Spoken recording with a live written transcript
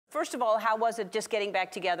First of all, how was it just getting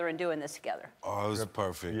back together and doing this together? Oh, it was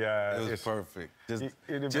perfect. Yeah, it was perfect.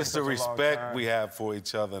 It Just the respect we have for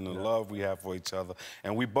each other and the love we have for each other,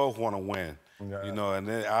 and we both want to win. Yeah. You know, and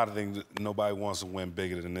then I think nobody wants to win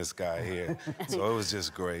bigger than this guy here. So it was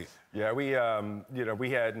just great. Yeah, we you know,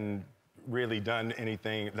 we hadn't really done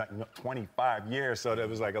anything like 25 years, so there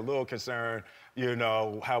was like a little concern, you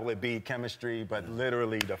know, how will it be chemistry, but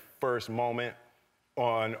literally the first moment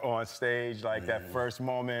on stage, like that first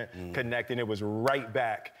moment connecting, it was right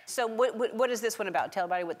back. So what is this one about? Tell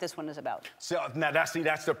everybody what this one is about. So now that's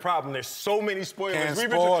the problem. There's so many spoilers.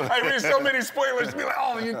 Can't spoil. I read so many spoilers to be like,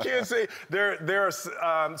 oh, you can't say.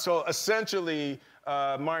 So essentially,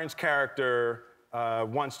 Martin's character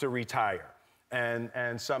wants to retire.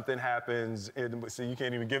 And something happens, so you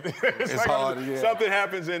can't even give it. It's like hard, yeah. Something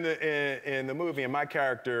happens in the movie, and my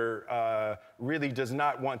character really does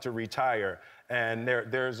not want to retire. And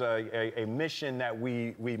there's a mission that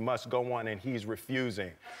we must go on, and he's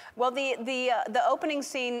refusing. Well, the opening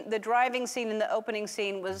scene, the driving scene in the opening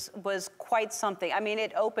scene was quite something. I mean,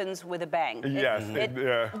 it opens with a bang. Yes,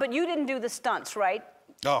 yeah. But you didn't do the stunts, right?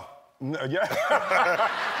 Oh. No, yeah.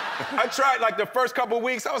 I tried like the first couple of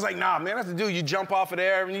weeks. I was like, nah, man, that's the dude. You jump off of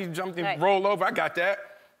there and you jump and roll over. I got that.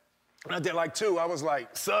 And I did like 2. I was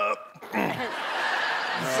like, sup?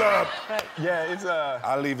 Sup? Right. Yeah, it's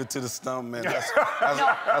I leave it to the stuntmen.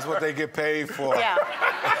 That's what they get paid for. Yeah.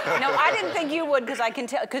 No, I didn't think you would, because I can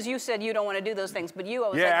tell, because you said you don't want to do those things, but I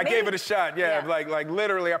was like, I gave it a shot. Yeah, yeah. like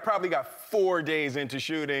literally, I probably got 4 days into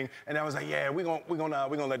shooting, and I was like, yeah, we're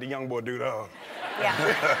gonna let the young boy do that.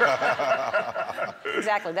 Yeah.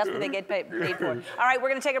 Exactly. That's what they get paid for. All right, we're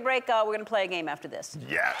gonna take a break. We're gonna play a game after this.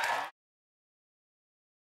 Yeah.